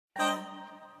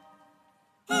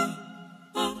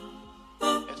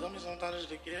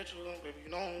to get to him, baby,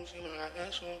 you know, see when I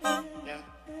ask him, yeah.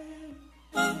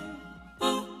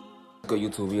 Go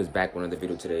YouTube, we was back with another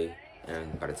video today,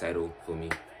 and by the title, for me,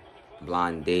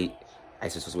 blind date.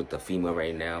 Isis was with the female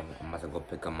right now. I'm about to go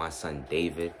pick up my son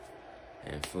David,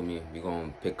 and for me, we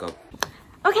gonna pick up.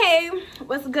 Okay,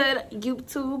 what's good,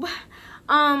 YouTube?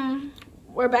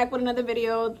 We're back with another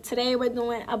video. Today we're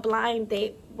doing a blind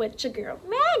date with your girl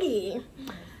Maggie.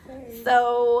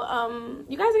 So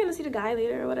you guys are gonna see the guy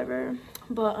later or whatever,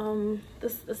 but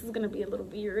this is gonna be a little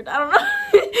weird. I don't know.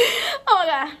 Oh my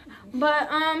god. But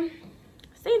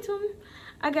stay tuned.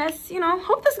 I guess, you know,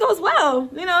 hope this goes well.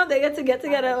 You know, they get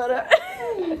together, whatever.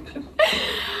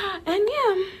 And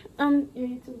yeah, your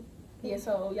YouTube. Yeah,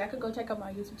 so y'all could go check out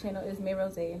my YouTube channel. It's May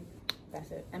Rose.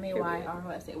 That's it. MAYROSAY.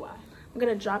 I'm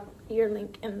gonna drop your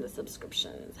link in the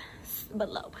subscriptions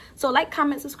below. So like,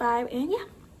 comment, subscribe, and yeah.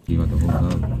 You got the whole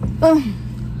up.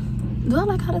 Do I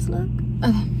like how this look?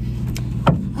 Okay.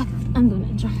 I'm doing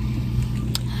it.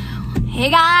 Hey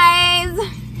guys.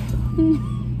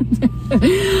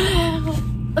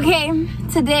 Okay,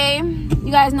 today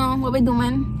you guys know what we're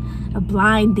doing. A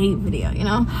blind date video, you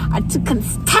know. Our two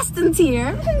contestants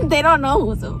here, they don't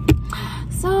know,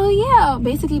 so yeah,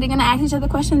 basically they're gonna ask each other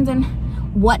questions and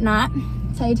whatnot,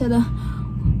 tell each other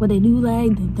what they do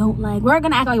like, they don't like. We're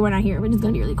gonna act like we're not here. We're just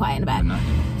gonna be really quiet in the back.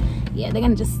 Yeah, they're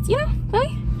gonna just, you know,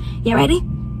 right? You ready?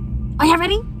 Are you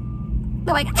ready?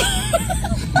 Oh my god.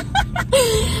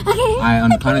 Okay. Alright, on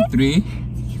the count of 3,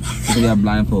 we have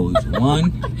blindfolds.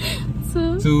 1,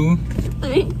 2,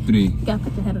 3. You gotta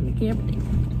put your head on the camera.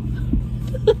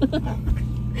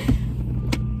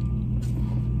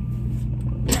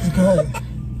 Good.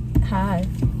 Hi.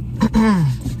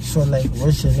 So, like,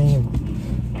 what's your name?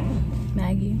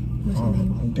 Maggie. What's your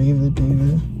name? David.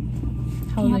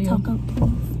 How old are you?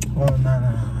 Oh, no.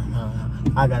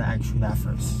 I gotta ask you that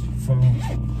first. For me.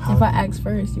 If I ask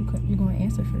first, you're gonna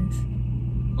answer first.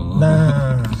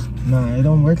 Nah, it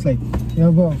don't work like,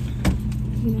 yo, bro.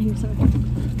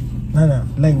 Nah.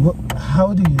 Like, what?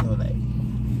 How do you know, like?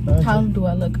 How do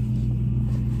I look?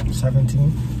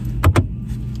 17.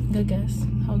 Good guess.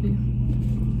 How old are you?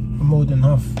 I'm old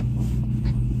enough.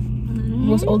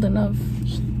 What's old enough?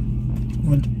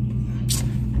 What?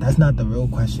 That's not the real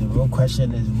question. The real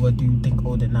question is, what do you think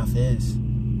old enough is?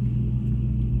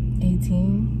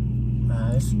 18.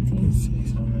 Nah, it's 18. Say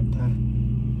something like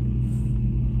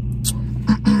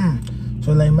that.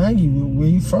 So, like, Maggie, where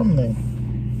you from, like?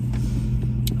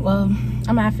 Well,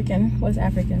 I'm African. What's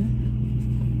African?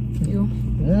 You?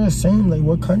 Yeah, same. Like,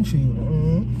 what country?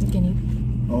 Guinea.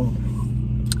 Oh.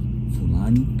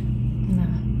 Fulani?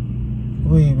 Nah.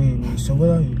 Wait. So, what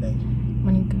are you, like?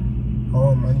 Monica.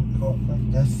 Oh, money. Oh,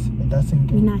 that's in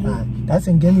Guinea. We're not here. That's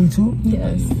in Guinea, too?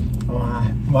 Yes. Oh,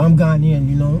 well, I'm Ghanaian,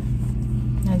 you know?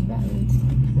 That's valid.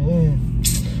 Yeah.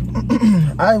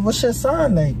 Alright, what's your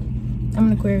sign, like? I'm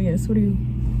an Aquarius. What are you?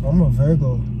 I'm a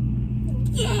Virgo.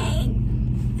 Yay!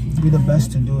 Be the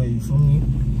best to do it, you feel me?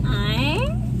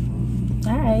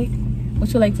 Alright.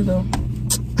 What you like to do?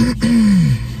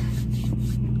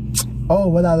 Oh,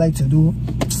 what I like to do?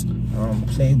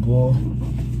 Play ball.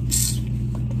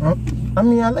 I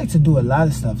mean, I like to do a lot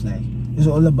of stuff, like, it's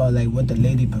all about, like, what the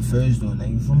lady prefers, though, like,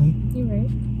 you feel me? You right.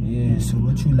 Yeah, so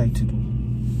what you like to do?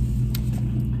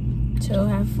 Chill,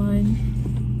 have fun,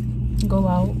 go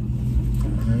out.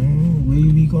 Where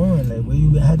you be going? Like, where you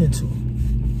be heading to?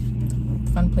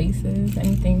 Fun places,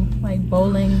 anything, like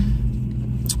bowling.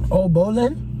 Oh,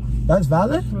 bowling? That's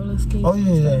valid? Roller skating. Oh,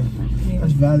 yeah.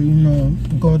 That's valid, you know.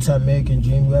 Going to American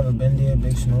Dream, you ever been there?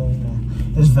 Big snow, you know.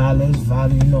 It's valid,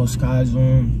 you know, Sky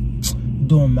Zone.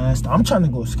 Doing master. I'm trying to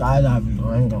go skydiving, though,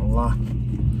 I ain't gonna lie.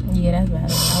 Yeah, that's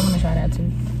valid. I want to try that,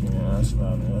 too. Yeah, that's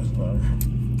valid.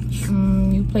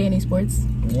 You play any sports?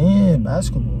 Yeah,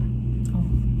 basketball. Oh,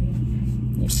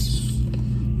 yeah.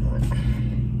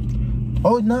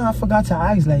 Oh, no, I forgot to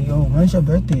ask, like, yo, when's your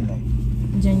birthday, like?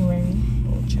 January.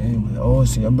 Oh, January. Oh,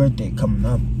 so your birthday coming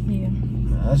up. Yeah.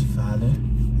 That's valid.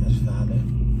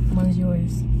 When's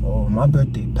yours? Oh, my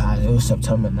birthday passed. It was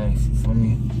September 9th, you feel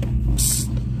me?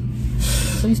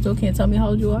 So you still can't tell me how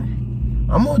old you are?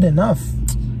 I'm old enough.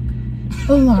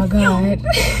 Oh my god.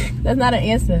 That's not an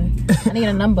answer. I need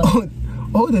a number.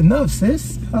 Old enough,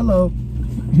 sis. Hello.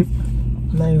 I'm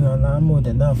not even gonna lie, I'm old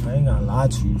enough. I ain't gonna lie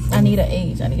to you. I need an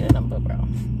age. I need a number, bro.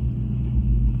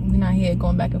 We're not here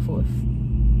going back and forth.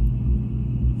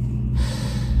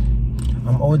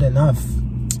 I'm old enough.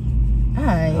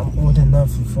 Alright. I'm old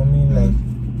enough, you feel me? Like,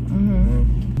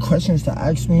 questions to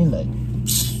ask me, like.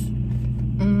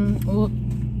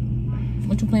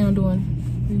 What you plan on doing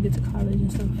when you get to college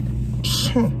and stuff?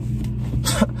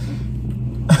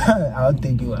 I don't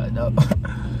think you wanna know.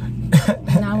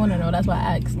 Now I want to know. That's why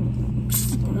I asked.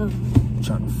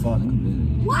 Trying to fuck.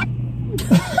 What?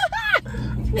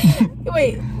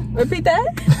 Wait, repeat that.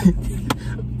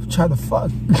 Try to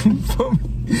fuck.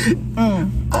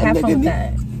 Have fun with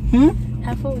that.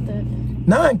 Have fun with that.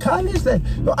 Nah, in college, like,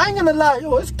 yo, I ain't gonna lie,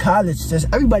 yo, it's college. Just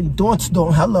everybody don't,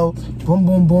 hello, boom,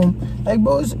 boom, boom. Like,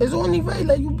 bro, it's only right,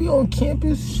 like, you be on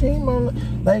campus, shame on,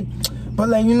 like, but,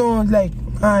 like, you know, like,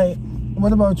 all right,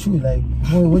 what about you? Like,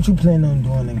 what you plan on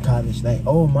doing in college? Like,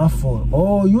 oh, my fault.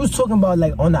 Oh, you was talking about,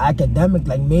 like, on the academic,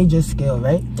 like, major scale,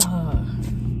 right?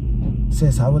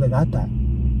 Sis, I would've got that.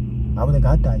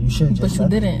 You should've just But you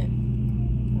didn't.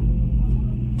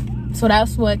 So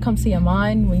that's what comes to your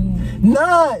mind when you...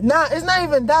 Nah, it's not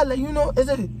even that. Like, you know, it's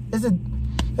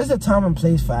a time and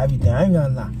place for everything. I ain't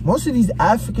gonna lie. Most of these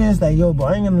Africans, like, yo, bro,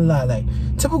 I ain't gonna lie. Like,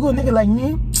 typical nigga like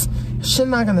me, shit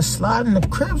not gonna slide in the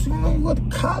cribs. You know, you go to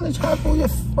college, have all your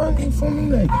fun, you feel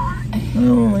me? Like, you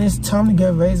know, when it's time to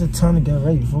get ready, it's time to get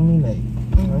ready, you feel me? Like,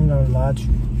 I ain't gonna lie to you.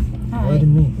 What do you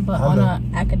mean? But on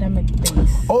an academic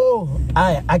base. Oh,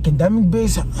 academic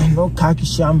base, I know cocky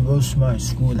shit, I'm real smart in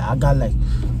school. Like, I got, like,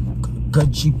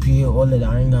 good GPA, all of that,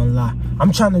 I ain't gonna lie.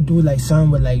 I'm trying to do like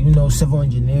something with like, you know, civil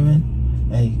engineering,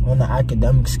 like on the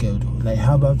academic scale though. Like,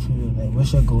 how about you? Like,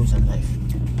 what's your goals in life?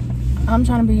 I'm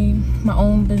trying to be my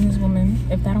own businesswoman.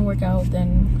 If that don't work out,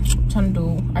 then I'm trying to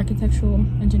do architectural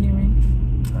engineering.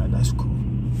 Alright, that's cool.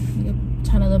 Yep.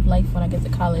 Trying to live life when I get to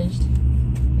college.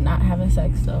 Not having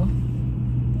sex though.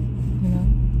 You know?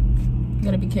 You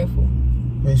gotta be careful.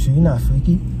 Wait, so you're not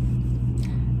freaky?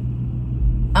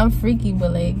 I'm freaky,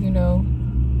 but like, you know,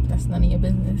 that's none of your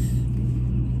business.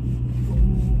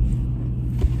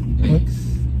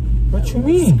 What you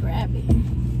mean? Scrappy.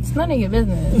 It's none of your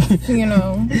business, you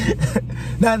know.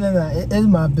 Nah, it is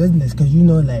my business, cause you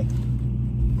know, like,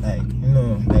 you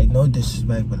know, like, no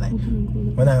disrespect, but like,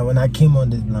 when I came on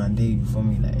this blind date, you feel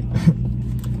me, like.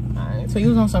 Alright, so you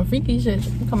was on some freaky shit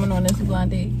coming on this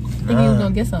blind date. Think you was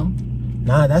gonna get some?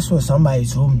 Nah, that's what somebody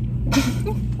told me.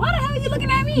 Why the hell are you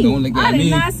looking at me? Don't look at me. I did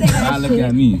not say that. I look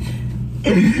at me.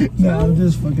 Nah, I'm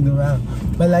just fucking around.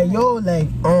 But like, yo, like,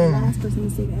 Last person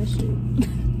to say that shit.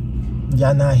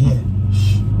 y'all not here.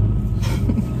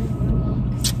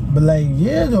 But like,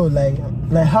 yeah though, like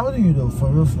how old are you though? For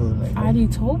real, like. I already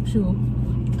told you.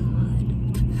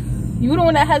 You the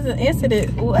one that hasn't answered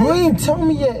it. What? You ain't tell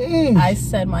me your age. I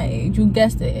said my age. You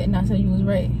guessed it, and I said you was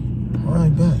right.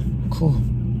 Alright, bet. Cool.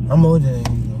 I'm older than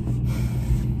you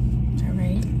though. All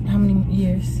right. How many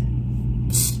years?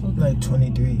 Like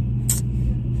 23.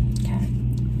 Okay.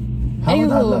 How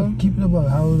old I look? Keep it above.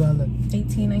 How old I look?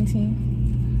 18,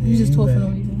 19. Yeah, You just told for right. no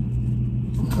reason.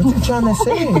 What you trying to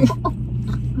say?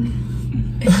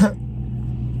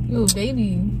 You a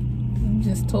baby. You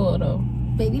just told though.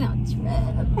 Baby, don't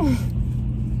trap.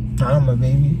 I'm a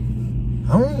baby.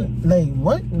 I don't, like,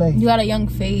 what? Like, You got a young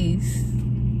face.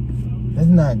 that's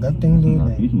not a good thing though.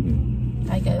 Like,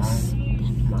 I guess.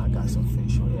 I got some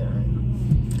facial hair.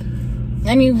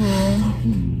 Anywho,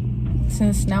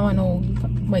 since now I know.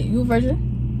 Wait, you a virgin?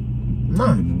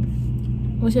 Nah.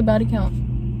 What's your body count?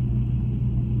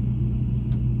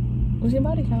 What's your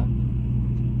body count?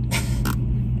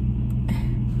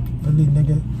 Really,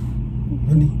 nigga?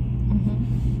 Really?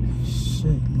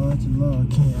 Shit, Lord to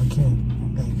Lord, I can't.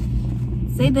 Like,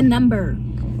 Say the number.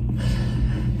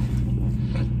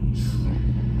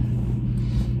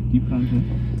 You promise?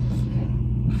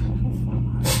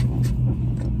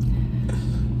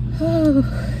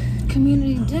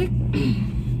 Community dick.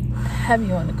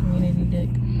 Heavy on the community dick.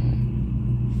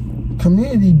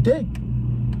 community dick.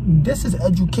 This is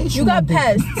education. You got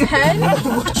past 10?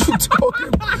 What you talking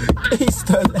about?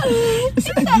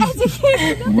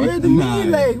 What do you mean?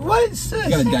 Like, what? Sis?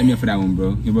 You gotta dab me up for that one,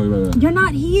 bro. You're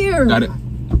not here. Got it.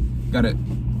 Got it.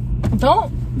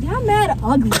 Don't. Y'all mad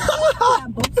ugly.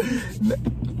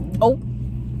 Oh.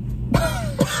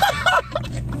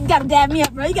 You gotta dab me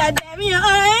up, bro. You gotta dab me up. All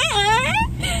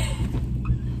right.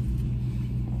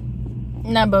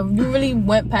 Nah, but you really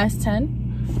went past 10?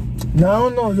 No, I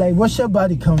don't know. Like, what's your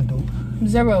body count, though?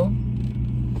 0.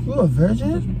 You a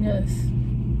virgin? Yes.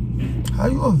 How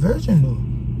you a virgin, though?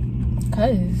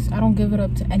 Cause I don't give it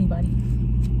up to anybody.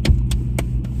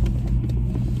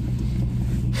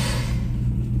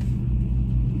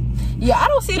 Yeah, I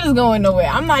don't see this going nowhere.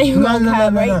 I'm not even gonna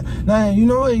cap, right? Nah, you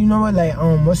know what? Like,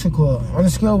 what's it called? On a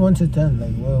scale of 1 to 10,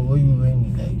 like, what you rate me?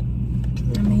 Like,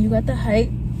 I mean, you got the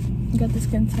height, you got the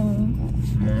skin tone.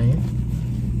 9.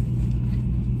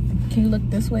 Can you look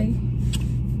this way?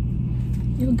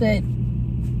 You're good. 9.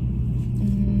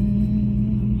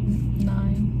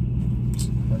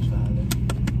 That's valid.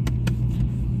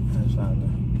 That's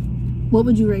valid. What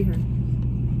would you rate her?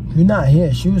 You're not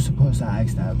here. She was supposed to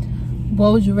ask that.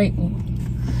 What would you rate me?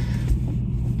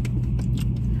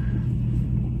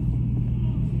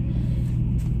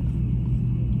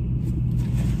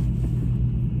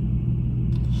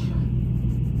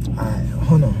 Alright,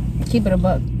 hold on. Keep it a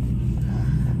buck.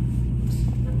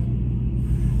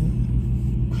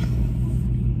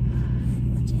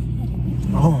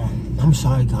 Oh, I'm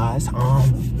sorry, guys.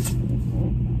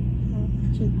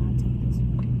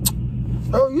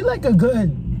 Oh, you like a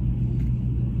good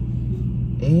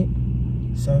 8,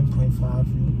 7.5.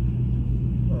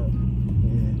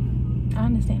 Yeah. I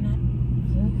understand that.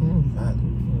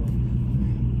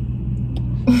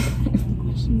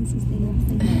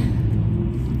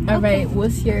 All right,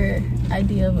 what's your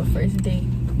idea of a first date?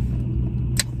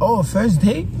 Oh, a first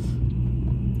date?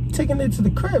 Taking it to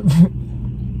the crib.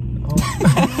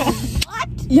 What?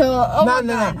 Yo, oh nah, my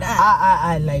nah, God, nah.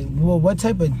 I like, well, what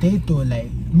type of date though? Like,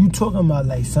 you talking about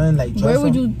like something like where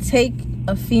would you take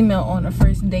a female on a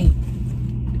first date?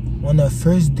 On a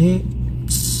first date?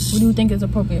 What do you think is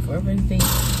appropriate for a first date?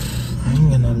 I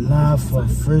ain't gonna lie, for a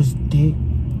first date,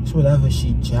 it's whatever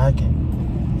she jacking.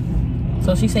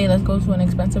 So she say, let's go to an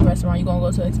expensive restaurant. You gonna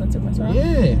go to an expensive restaurant?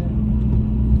 Yeah.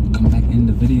 Come back in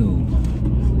the video.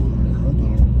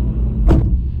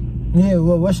 Yeah,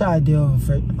 well, what's your idea of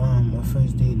a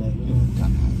first date? Like,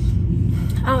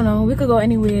 I don't know. We could go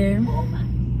anywhere.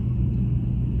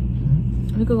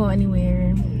 We could go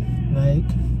anywhere. like,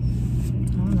 I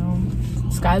don't know.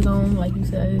 Sky Zone, like you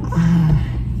said.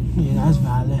 yeah, that's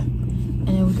valid. And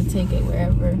then we could take it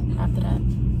wherever after that.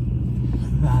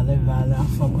 Valid. I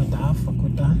fuck with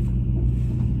that.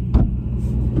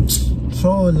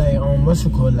 So, like, what's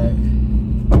it called? Like,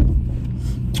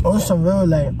 oh, some real,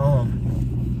 like,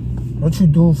 what you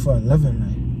do for a living,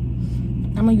 like?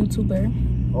 I'm a YouTuber.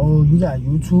 Oh, you got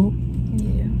YouTube?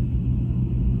 Yeah.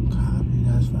 Copy,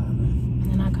 that's valid.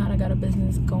 And I kind of got a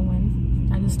business going.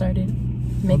 I just started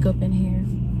makeup and hair.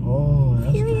 Oh,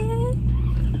 that's Period.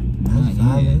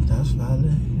 That's valid.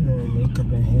 You know,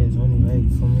 makeup and hair is only right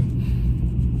for me.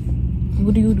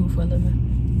 What do you do for a living?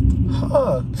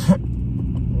 Huh. I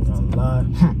ain't gonna lie.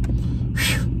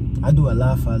 I do a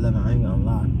lot for a living, I ain't gonna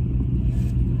lie.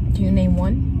 Can you name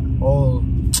one? Oh,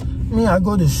 I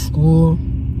go to school.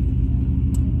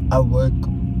 I work.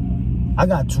 I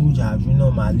got 2 jobs, you know,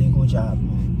 my legal job.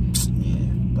 Yeah,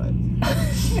 but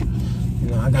you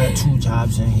know, I got 2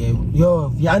 jobs in here.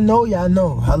 Yo, y'all know.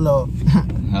 Hello.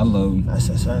 Hello. That's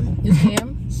a son. You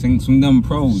scam? Sing them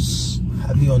pros.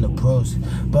 Heavy on the pros.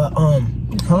 But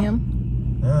You scam?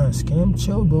 Nah, scam,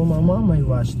 chill, bro. My mom might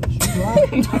watch this.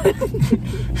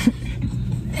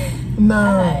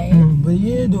 Nah, Hi. but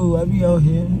yeah, dude, I be out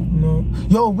here, you know.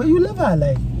 Yo, where you live at,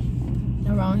 like?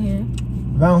 Around here.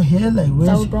 Around here, like, where's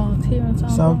South Bronx, here in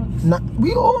South Bronx. Nah,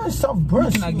 we all in South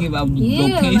Bronx. Can I give out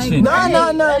Yeah, location? like-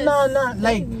 Nah.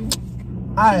 Like, She live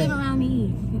alright. around here.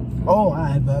 Oh,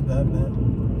 alright, bad.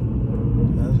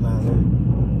 That's valid.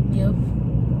 Yep.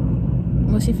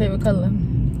 What's your favorite color?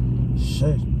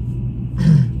 Shit.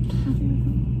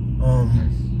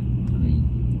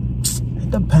 It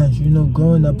depends, you know,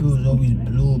 growing up it was always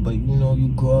blue, but you know, you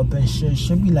grow up and shit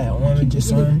should be like orange or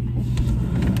something.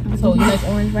 So you like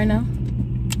orange right now?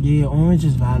 Yeah, orange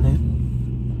is valid.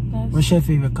 Yes. What's your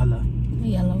favorite color?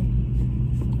 Yellow.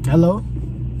 Yellow?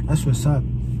 That's what's up.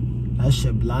 That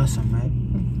shit blossom, right?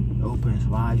 It opens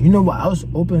wide. You know what else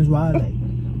opens wide? Like,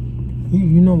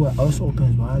 you know what else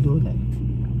opens wide though? Like,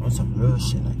 on some real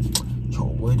shit, like, yo,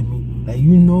 word to me. Like,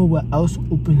 you know what else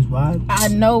opens wide? I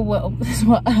know what opens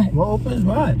wide. What opens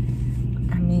wide?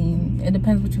 I mean, it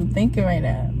depends what you're thinking right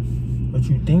now. What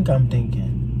you think I'm thinking?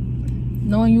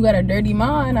 Knowing you got a dirty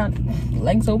mind,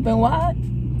 legs open wide.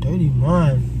 Dirty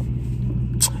mind.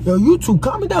 Yo, you two,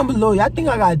 comment down below. Y'all think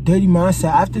I got a dirty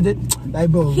mindset after that? Like,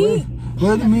 bro,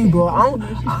 word to me, bro.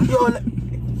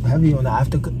 Heavy on the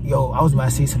after. Yo, I was about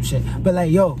to say some shit, but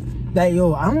like, yo, I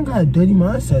don't got a dirty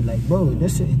mindset. Like, bro,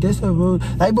 this a real,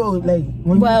 like, bro, like,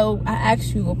 Well, I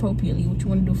asked you appropriately what you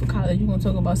want to do for college. You gonna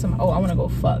talk about something? Oh, I want to go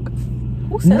fuck.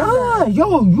 Who said nah, that?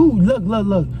 yo, you look.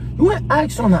 You ain't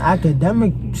ask on an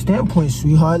academic standpoint,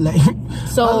 sweetheart. Like,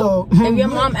 So, hello. if your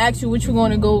mom asks you what you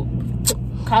gonna go to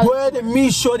college, Word to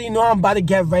me, shorty, know I'm about to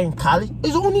get right in college.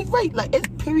 It's only right, like, it's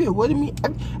period. Word to me,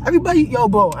 everybody, yo,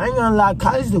 bro, I ain't gonna lie,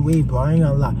 college the way, bro. I ain't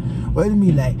gonna lie. Word to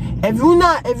me, like, if you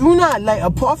not, like,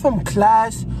 apart from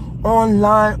class,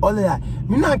 online, all of that,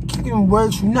 you're not kicking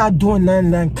works, you're not doing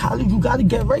nothing, college, you gotta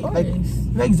get right. Like,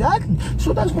 exactly.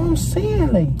 So that's what I'm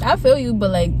saying, like. I feel you,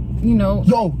 but like, you know.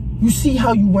 Yo, you see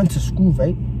how you went to school,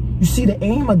 right? You see the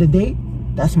aim of the day?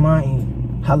 That's my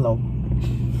aim. Hello.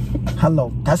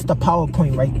 That's the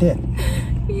PowerPoint right there.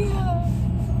 Yeah.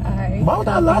 Alright. right? Why would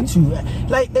I lie to you?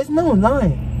 Like, there's no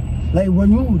lying. Like,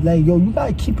 when you, like, yo, you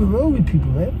gotta keep it real with people,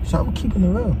 right? So I'm keeping it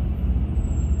real.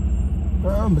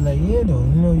 But like, yeah, though,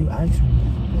 you know, you asked me.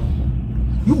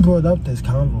 You brought up this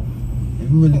convo.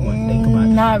 If you really want to think about it.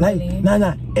 Not like, really.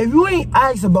 Nah. If you ain't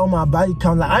asked about my body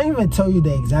count, like, I ain't even tell you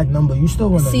the exact number. You still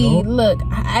want to know? See, look,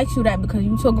 I asked you that because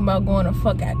you talking about going to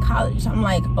fuck at college. I'm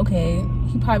like, okay,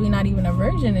 he probably not even a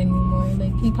virgin anymore.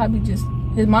 Like, he probably just,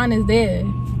 his mind is there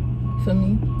for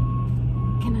me.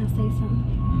 Can I say something?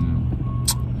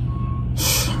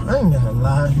 I ain't gonna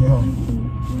lie, yo.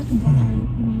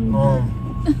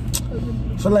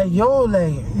 So like, yo,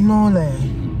 like, you know, like,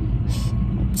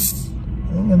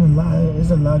 I ain't gonna lie, there's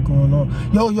a lot going on.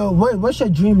 Yo, what's your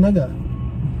dream nigga?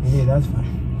 Yeah, that's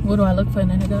fine. What do I look for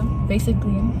in a nigga?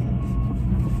 Basically,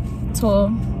 tall,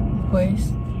 of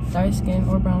course, dark skin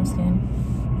or brown skin.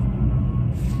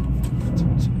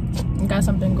 He got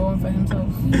something going for himself.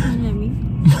 You hear me?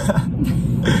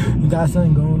 You got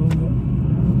something going on?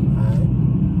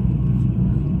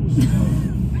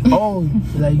 Alright. Oh,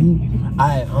 like you,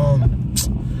 I ain't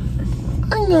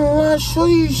gonna lie,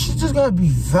 shorty, she just gotta be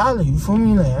valid, you feel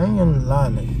me? Like, I ain't gonna lie,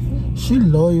 like, she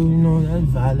loyal, you know, that's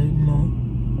valid, you know.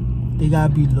 They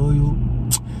gotta be loyal.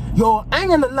 Yo, I ain't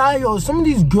gonna lie, yo, some of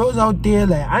these girls out there,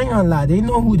 like, I ain't gonna lie, they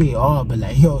know who they are, but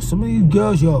like, yo, some of these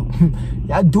girls, yo,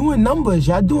 y'all doing numbers,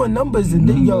 and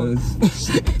then, yo.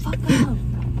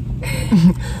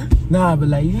 Nah, but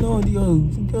like, you know, yo,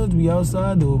 girls be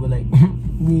outside though, but like,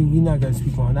 we not gonna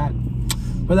speak on that.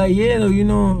 But like, yeah, though, you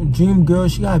know, dream girl,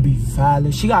 she gotta be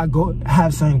valid. She gotta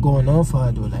have something going on for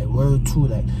her though, like, word too,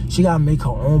 like, she gotta make her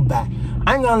own back.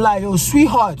 I ain't gonna lie, yo,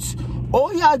 sweethearts,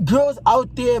 all y'all girls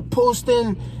out there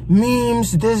posting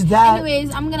memes, this, that.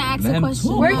 Anyways, I'm gonna ask a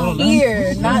question. We're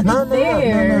here, not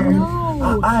there. No.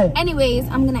 Anyways,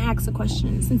 I'm gonna ask a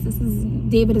question since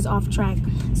David is off track.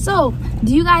 So,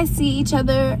 do you guys see each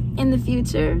other in the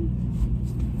future?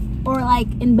 Or like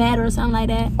in bed or something like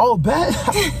that? Oh, bed?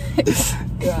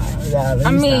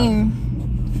 I mean,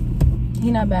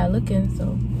 he not bad looking,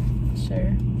 so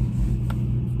sure.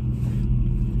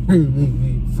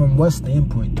 Wait. From what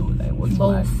standpoint though? Like, what you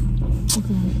like?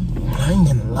 I ain't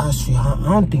gonna lie to you. I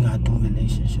don't think I do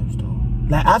relationships though.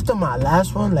 Like, after my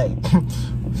last one, like,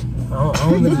 I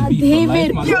don't really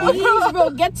David, please, bro,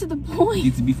 get to the point.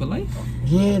 Need to be for life?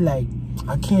 Yeah, like,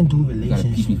 I can't do You gotta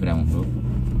relationships. peach me for that one, bro.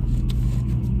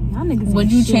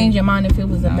 Would you change your mind if it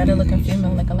was a better looking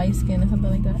female, like a light skin or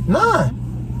something like that? Nah.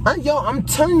 Yo, I'm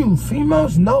telling you,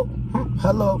 females, no.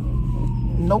 Hello.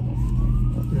 Nope.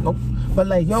 But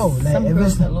like, yo, like, some if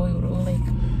girls it's are loyal though,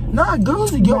 like. Nah,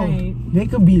 girls, yo, Right. they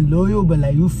could be loyal, but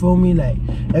like, you feel me? Like,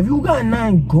 if you got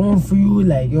nothing going for you,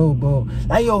 like, yo, bro,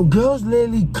 like, yo, girls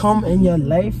literally come in your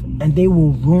life and they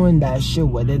will ruin that shit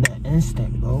within an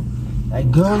instant, bro. Like,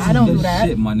 girls, I don't is do that.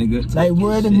 Shit, my nigga. like,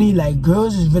 word to me, like,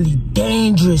 girls is really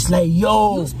dangerous. Like,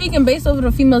 yo, You speaking based over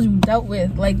the females you dealt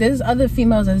with. Like, there's other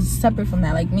females that's separate from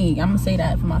that. Like me, I'm gonna say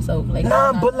that for myself. Like, nah,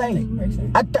 I'm not but that like, type of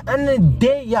person. at the end of the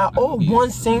day, y'all all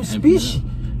one same species.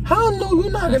 How no,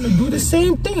 you're not gonna do the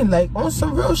same thing? Like, on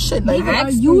some real shit. Like, Nigga, Ask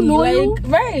are you me, loyal? Like,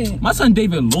 right. My son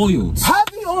David loyal.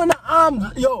 heavy on the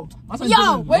arm, yo,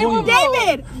 Yo,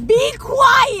 David, be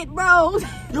quiet, bro.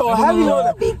 yo, heavy on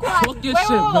the. Be quiet. Talk your shit,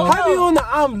 bro. Heavy on the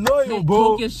arm, loyal, bro.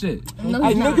 Talk your shit. No,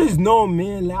 Like, he's not. niggas know,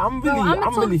 man. Like, I'm Bro, really, I'm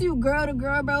gonna talk to you girl to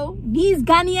girl, bro. These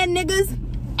Ghanaian niggas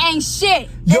ain't shit.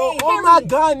 Yo, Hey, all my period.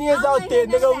 Ghanaians I don't out there,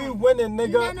 hear none nigga, of we that. winning,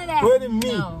 nigga. None of that. Winning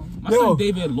me. No. My Yo. son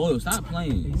David loyal. Stop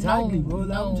playing. Exactly, bro. No,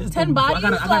 Like, I'm just 10 a- bodies, I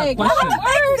got a like, question.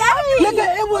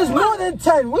 Nigga, it was more than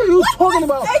 10. What are you talking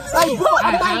about? Like, bro, I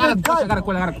I'm not even got a done.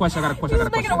 question.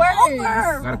 Making it worse.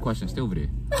 I got a question. Stay over there.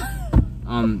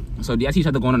 So do y'all see each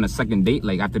other going on a second date,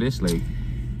 like after this, like?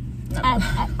 Nah,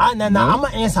 I'm gonna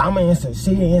answer.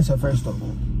 Say your answer first, though.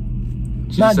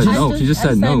 She just said no. She just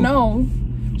said no.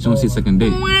 She don't see a second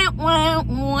date. I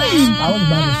was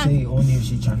about to say only if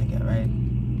she trying to get right.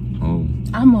 Oh.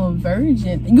 I'm a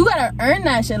virgin. You gotta earn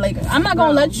that shit. Like, I'm not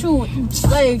gonna let you,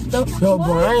 like, Yo,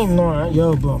 bro, I ain't know.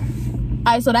 Yo, bro.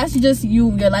 Alright, so that's just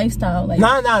you, your lifestyle. Like,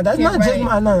 Nah, that's get not just right.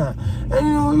 my, nah. And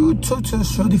you know, you talk to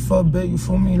shorty for a bit, you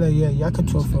feel me? Like, yeah, y'all could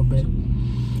talk for a bit.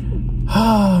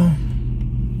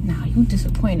 Nah, you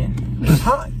disappointed.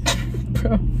 Huh?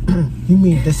 Bro. You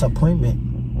mean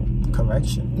disappointment?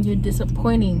 Correction. You're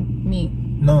disappointing me.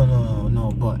 No,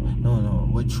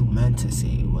 what you meant to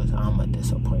say was I'm a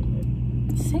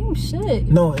disappointment. Same shit.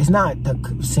 No, it's not the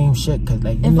same shit, cause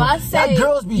like, you If know, I say y'all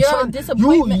girls be you're a trying,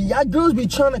 disappointment- y'all girls be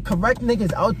trying to correct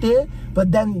niggas out there,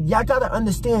 but then y'all gotta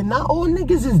understand, not all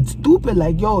niggas is stupid.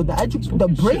 Like, yo, the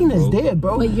brain shit, is bro. there,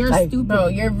 bro. But you're like, stupid. Bro,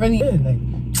 you're really... Yeah, like,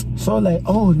 so like,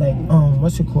 oh, like,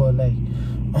 what's it called? Like,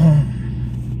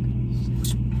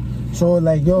 So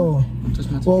like, yo,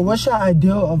 well, what's your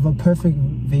ideal of a perfect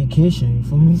vacation? You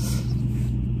feel me?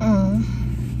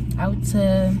 Out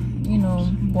to, you know,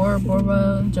 Bora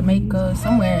Bora, Jamaica,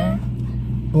 somewhere.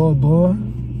 Bora Bora?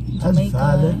 That's Jamaica,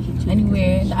 valid.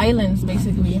 anywhere, the islands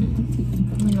basically.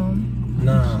 You know.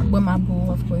 Nah. With my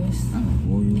boo, of course.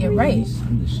 Get right.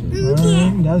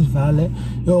 That's valid.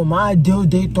 Yo, my ideal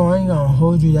date though, I ain't gonna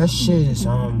hold you. That shit is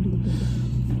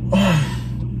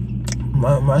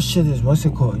my shit is, what's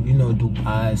it called? You know,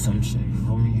 Dubai, some shit. You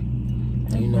feel me?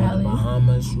 You know, the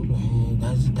Bahamas.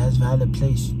 That's valid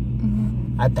place.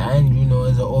 At the end, you know,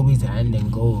 there's always an end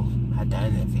and goal. At the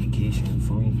end of vacation, you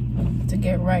feel me? To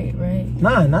get right, right?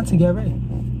 Nah, not to get right.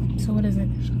 So what is it?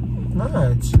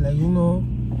 Nah, it's like, you know,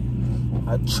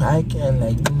 a track and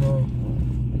like, you know.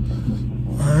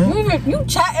 You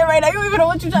chatting right now. You don't even know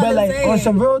what you trying to say. But like, on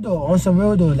some real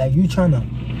though, like you tryna.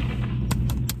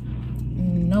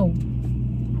 No.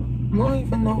 You don't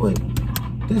even know what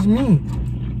this mean.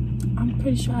 I'm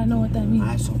pretty sure I know what that means.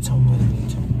 Alright, so tell me what it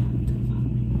means.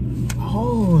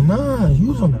 Oh, nah, you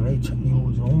was on the right track. You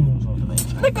was almost on the right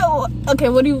track. Okay,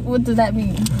 what does that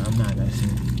mean? Nah, I'm not gonna say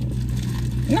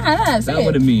it. Nah, say Tell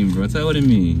what it mean, bro. Tell what it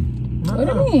mean. Nah. What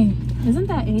do you mean? Isn't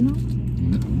that anal?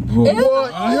 What?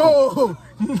 Yo,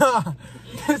 nah,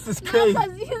 this is crazy. No,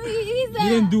 he said, He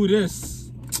didn't do this.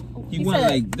 He went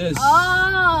said, like this.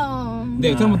 oh.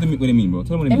 Yeah, tell him what it mean, bro.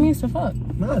 Tell him what it It mean. means to fuck.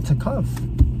 Nah, to cuff.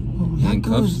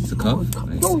 Handcuffs to cuff?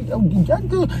 Yo,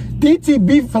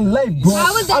 DTB for life, bro.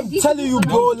 How is that I'm telling you,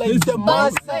 bro, like the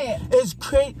mindset is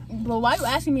crazy. But why you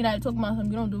asking me that? Talking about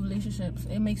something you don't do relationships.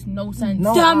 It makes no sense.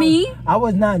 No, Dummy. I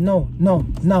was not. No. No,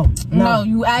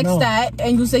 you asked that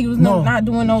and you say you was not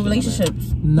doing no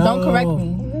relationships. No. Don't correct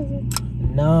me.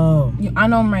 No. I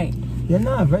know I'm right. You're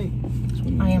not right.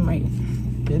 I am right.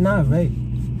 You're not right.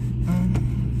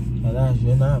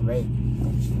 You're not right.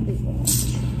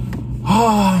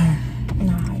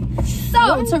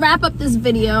 So, to wrap up this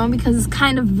video, because it's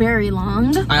kind of very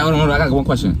long. I got one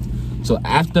question. So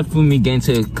after Fumi getting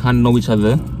to kind of know each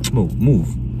other, move.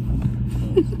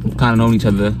 Kind of knowing each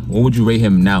other, what would you rate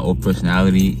him now of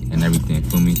personality and everything?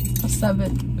 Fumi? A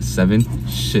 7. A 7?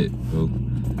 Shit, bro.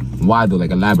 Why though?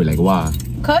 Like elaborate. Like why?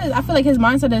 Cause I feel like his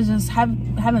mindset is just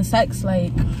having sex.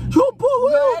 Like, yo, bro,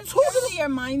 that's purely your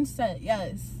mindset.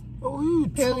 Yes,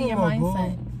 purely your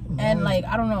mindset. And like,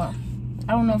 I don't know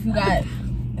if you got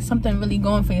something really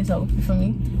going for yourself. You feel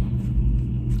me?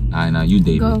 Alright, now you,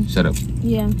 David. Go. Shut up.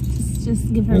 Yeah,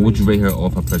 just give her. What would you rate her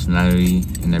off her personality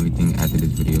and everything after this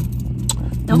video?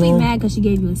 Don't be mad because she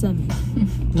gave you a 7.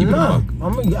 Keep it a buck.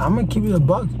 I'm gonna keep it a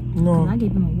buck. You know. I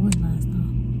gave him a 1 last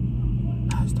time.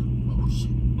 Oh shit.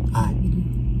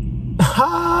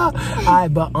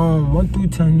 Alright, but 1 through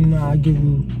 10, you know, I give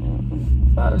you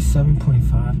about a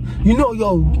 7.5. You know,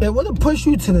 yo, it would have pushed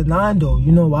you to the 9 though.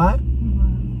 You know why?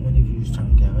 One of you was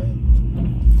trying to get right.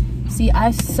 See,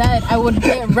 I said I would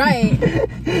get right.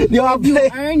 Yo, I'm you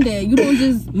playing. earned it. You don't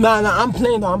just. Nah, I'm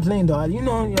playing though. You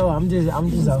know, yo, I'm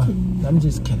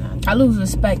just kidding. I lose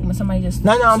respect when somebody just.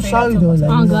 No, I'm sorry though. Like,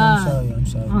 On you know, God. I'm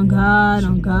sorry. On God.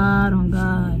 I'm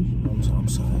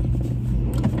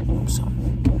sorry.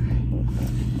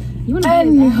 You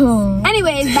wanna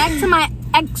Anyways, back to my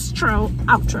outro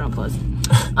pause.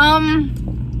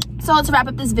 So to wrap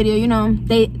up this video, you know,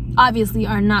 they obviously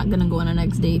are not gonna go on a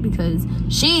next date because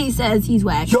she says he's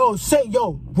whack. Word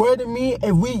to me,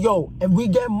 if we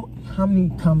get how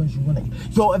many comments you wanna get?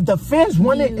 If the fans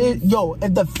want it, if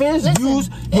the fans use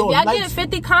if y'all get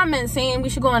 50 comments saying we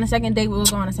should go on a second date, we'll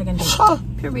go on a second date.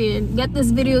 Period. Get this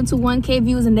video to 1K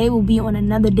views and they will be on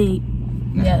another date.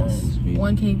 Yes.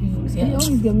 1K views, yes. They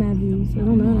always get mad views. I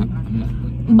don't know.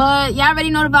 But y'all already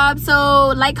know the vibe.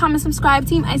 So like, comment, subscribe.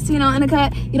 Team Isatou in the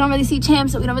cut. You don't really see Cham,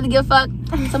 so we don't really give a fuck.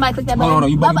 Somebody click that button. Hold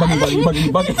on, you bugging.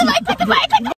 Somebody click the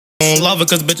button. I don't love it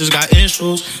cause bitches got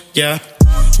issues, yeah.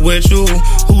 With you,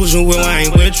 who's you with, I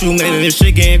ain't with you. Man, this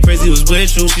shit getting crazy was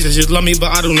with you. She said she love me,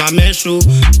 but I do not miss you,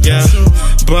 yeah.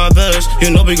 Brothers, you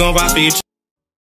know we gon' ride for each